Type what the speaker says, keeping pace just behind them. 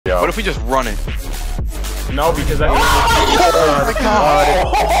What if we just run it? No, because I mean... Oh my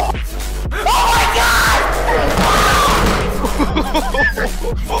god!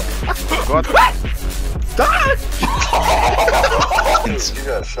 What? You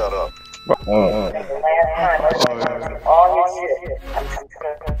gotta shut up.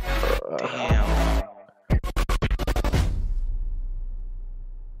 Damn.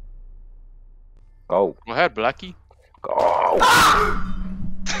 Go. Go ahead, Blackie. Go.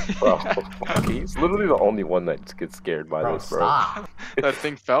 Bro, he's literally the only one that gets scared by this, bro. Stop. That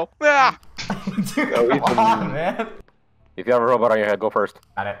thing fell. Yeah. Dude, No, come on, man. If you have a robot on your head, go first.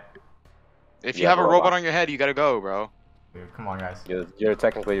 Got it. If you have a robot on your head, you gotta go, bro. Dude, come on, guys. You're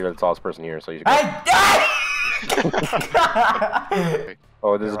technically the tallest person here, so you should go. Hey!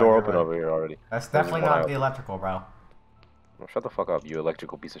 Oh, there's a door open over here already. That's definitely not the electrical, bro. Oh, shut the fuck up, you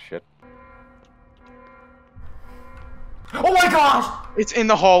electrical piece of shit. Oh my gosh! It's in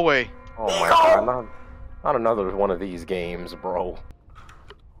the hallway. Oh my god, not another one of these games, bro.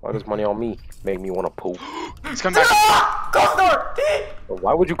 Why does money on me make me want to poop? It's coming back. Close the door!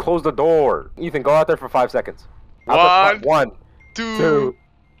 Why would you close the door? Ethan, go out there for 5 seconds. One, two,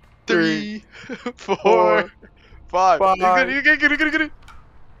 3, 4, 5. You get it.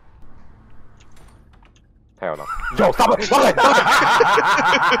 Hell no. Yo, stop it! Stop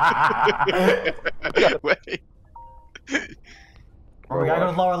it! Wait. Bro, we gotta go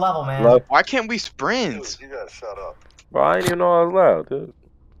to the lower level, man. Why can't we sprint? You gotta shut up. Bro, I didn't even know I was loud, dude.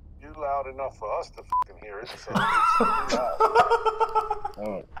 You loud enough for us to fucking hear it, so it's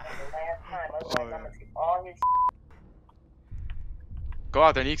loud. Go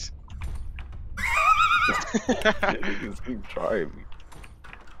out there, Neeks. Just keep trying me.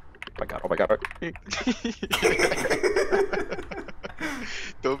 Oh my god.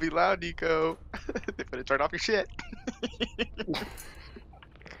 Don't be loud, Niko. They better turn off your shit.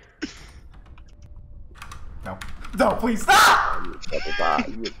 No. No, please stop! You're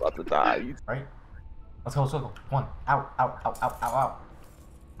about to die. Right? Let's go, circle. One. Out. Oh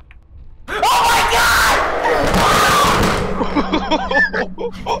my god!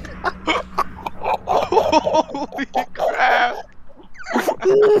 Holy crap!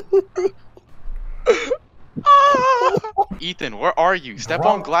 Ethan, where are you? Step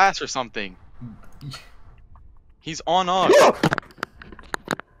on glass or something. He's on us.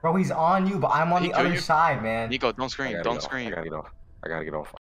 Bro, he's on you, but I'm on the other side, man. Niko, don't scream. Don't scream. I gotta get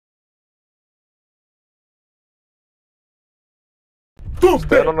off.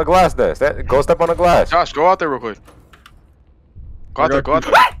 Stand on the glass there. Go step on the glass. Josh, go out there real quick. Go out there.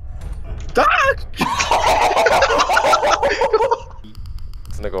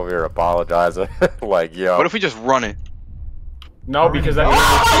 This nigga over here apologizing. Like, yo. What if we just run it? No, because I mean...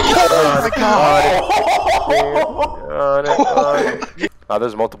 Oh my god. Oh,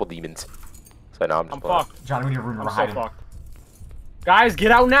 there's multiple demons. So now I'm just fucked. Johnny, we need a room to I'm hide so in. fucked. Guys,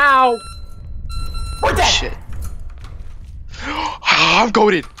 get out now! We're dead! Shit. I'm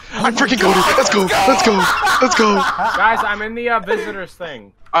goated. I'm freaking goated. Let's go. Guys, I'm in the visitors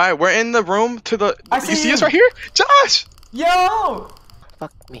thing. Alright, we're in the room to the... see You see you. us right here? Josh! Yo!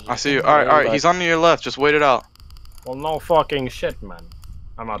 Fuck me. I see you. Alright, he's on your left. Just wait it out. Well, no fucking shit, man.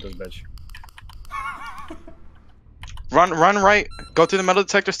 I'm out this bitch. Run right. Go to the metal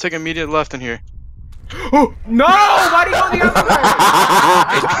detectors, take immediate left in here. No! Why do you go the other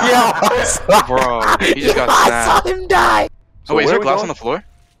way? Bro, he just got snapped. I saw him die! Oh wait, is there glass on the floor?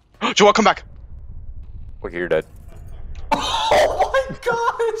 Joel, come back! Okay, you're dead. Oh my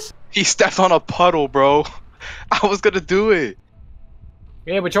gosh! He stepped on a puddle, bro. I was gonna do it.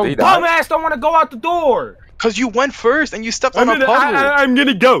 Yeah, but your dumbass don't want to go out the door. Cause you went first and you stepped on a puddle. I'm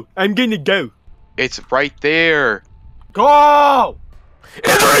gonna go. It's right there. Go!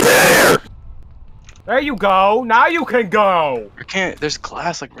 It's right there! There you go. Now you can go. I can't. There's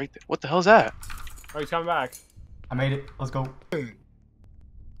glass like right there. What the hell is that? Oh, he's coming back. I made it. Let's go.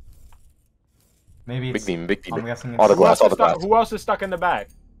 Maybe it's... Big demon. I'm guessing All the it's... glass, all the glass. Who else is stuck in the back?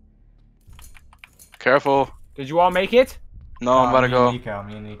 Careful. Did you all make it? No, I'm about to go. Me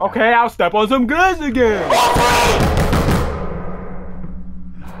and Niko. Okay, I'll step on some glass again.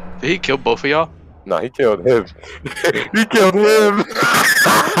 Did he kill both of y'all? No, he killed him. He killed him.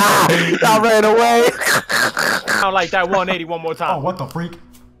 I ran away. Sound like that 180 one more time. Oh, what the freak?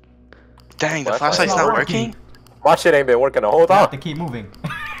 Dang, the flashlight's not working? My shit ain't been working the whole You time. have to keep moving.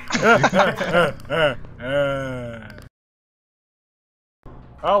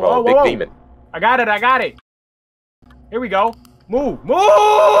 Oh, Big demon. I got it. Here we go. Move.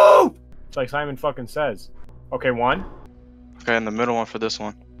 It's like Simon fucking says. Okay, 1. Okay, in the middle one for this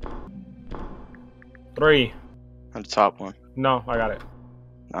one. 3. And the top one. No, I got it.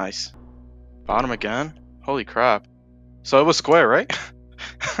 Nice. Bottom again? Holy crap. So it was square, right?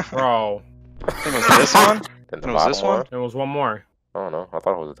 Bro. I think it was this one? Then It was this one? There was one more. I don't know. I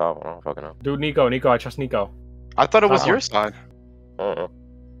thought it was the top one. I don't fucking know. Dude, Niko, I trust Niko. I thought it was Top your one. side.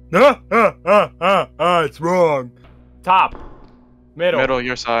 Uh-uh. It's wrong. Top. Middle. Middle,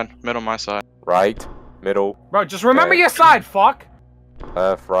 your side. Middle, my side. Right, middle, Bro, just remember Okay. your side, fuck.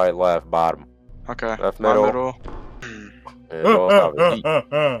 left, right, left, bottom. Okay. Left, My middle. middle. Yeah, go on top of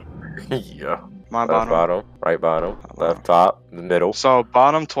the D. Yeah. My Left bottom. right bottom, left top, the middle. So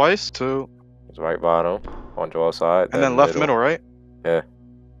bottom twice, 2, It's right bottom, on your side. and then left middle, right? Yeah.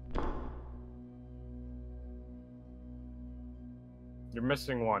 You're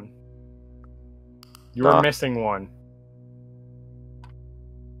missing one. You were Nah. missing one.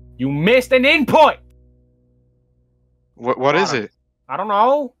 You missed an input! What is Bottom. it? I don't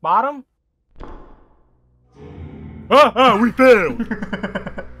know. Bottom? We failed!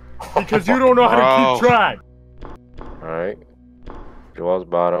 Because you don't know how to Bro. keep track. Alright. Joel's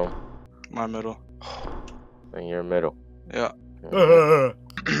bottom, My middle. and your middle. Yeah. Uh,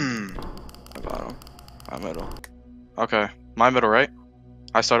 My bottom. My middle. Okay. My middle, right?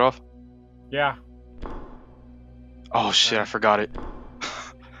 I start off? yeah. Oh shit, I forgot it.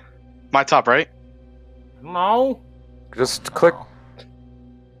 My top, right? No. Just click.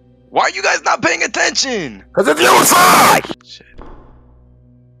 Why are you guys not paying attention? Cause it's your side! Shit.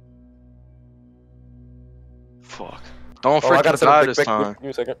 Fuck. Don't Oh, I gotta freaking send a die dick this pic. time. Give me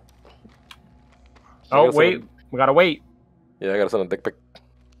a second. I Oh, gotta wait. send We gotta wait. Yeah, I gotta send a dick pic.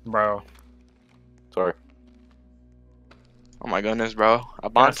 Bro. Sorry. Oh my goodness, bro.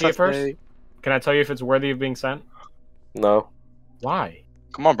 Can I see it first? Can I tell you if it's worthy of being sent? No. Why?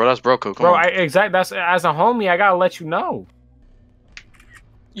 Come on, bro. That's Broco. Come Bro, on. that's as a homie, I gotta let you know.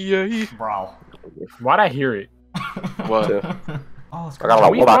 Yeah. Bro. Why'd I hear it? What? Oh, it's I gotta Can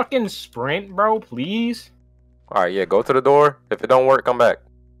like, we hold on. fucking sprint, bro, please? Alright, yeah, go to the door. If it don't work, come back.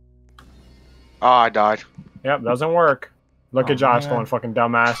 Oh, I died. Yep, doesn't work. Look Oh, at Josh man. going fucking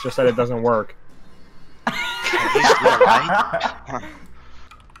dumbass. Just said it doesn't work.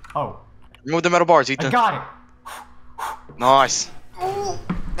 Oh, Remove the metal bars, I Ethan. got Nice.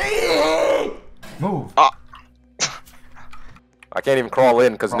 it. Move. I can't even crawl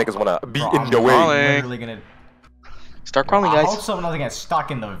in because Bro, niggas wanna be Bro, in I'm the way. crawling. literally gonna. Start crawling, I hope guys. someone doesn't get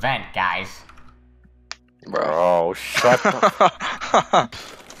stuck in the vent, guys. Bro, shut the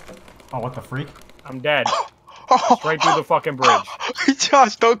Oh, what the freak? I'm dead. Straight through the fucking bridge.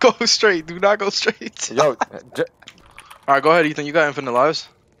 Josh, don't go straight. Do not go straight. Yo, Alright, go ahead, Ethan. You got infinite lives.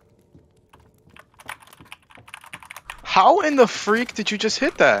 How in the freak did you just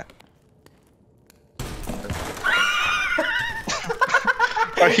hit that?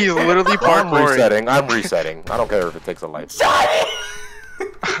 He's literally I'm parkouring. resetting. I'm resetting. I don't care if it takes a life.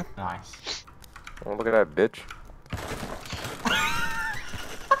 Nice. Oh, look at that bitch.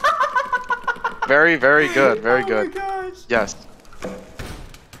 Very, very good. Very good. Gosh. Yes.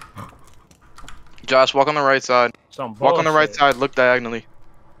 Josh, walk on the right side. Some Walk on the right bullshit. side. Look diagonally.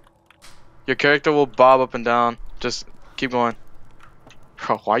 Your character will bob up and down. Just keep going.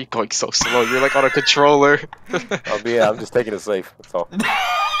 Bro, why are you going so slow? You're like on a controller. I'm just taking it safe. That's all.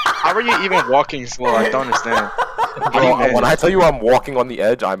 How are you even walking slow? I don't understand. How do you Bro, when manage? I tell you I'm walking on the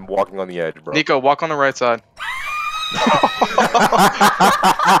edge, I'm walking on the edge, bro. Niko, walk on the right side. I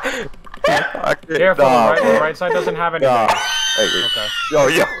can't- Careful, nah, the bro. right side doesn't have anything. Nah. Hey, hey. Okay. Yo,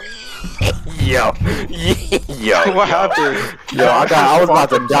 yo. Yo. What happened? Yo, I was about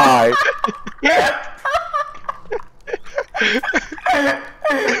to die.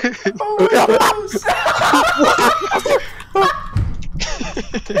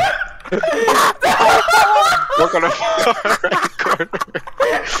 Walk on the right corner.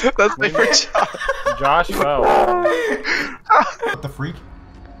 That's my first job. Josh fell. What the freak?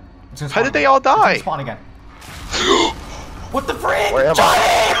 It's gonna How spawn did they again. all It's gonna die? spawn again. What the freak? Where am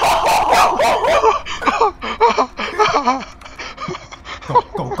Go,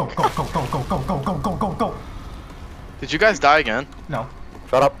 go, go, go, go, go, go, go, go, go, go, go, go. Did you guys die again? No.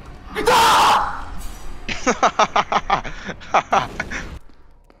 Shut up.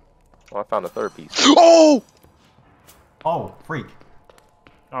 Oh, I found a third piece. Oh! Oh, freak.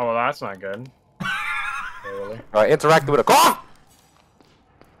 Oh, well, that's not good. Really? Alright, interact with a cough!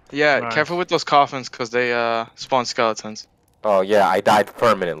 Yeah, Nice. careful with those coffins because they spawn skeletons. Oh, yeah, I died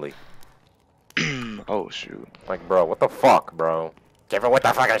permanently. Oh shoot. Like, bro, what the fuck, bro? Careful with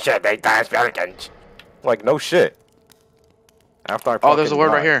the fucking shit, they die skeletons. Like, no shit. After I Oh, there's a fucking word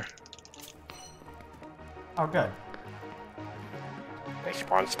died. right here. Oh, good. They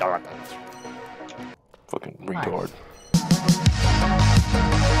spawn skeletons. Fucking Nice. retard.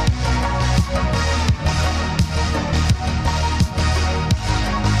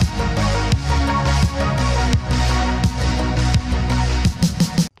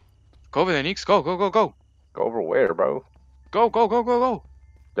 Go over there, Neeks. Go, go, go, go. Go over where, bro? Go, go, go, go, go.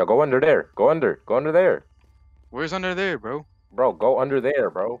 Yo, go under there. Go under there. Where's under there, bro? Bro, go under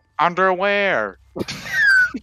there, bro. Underwear.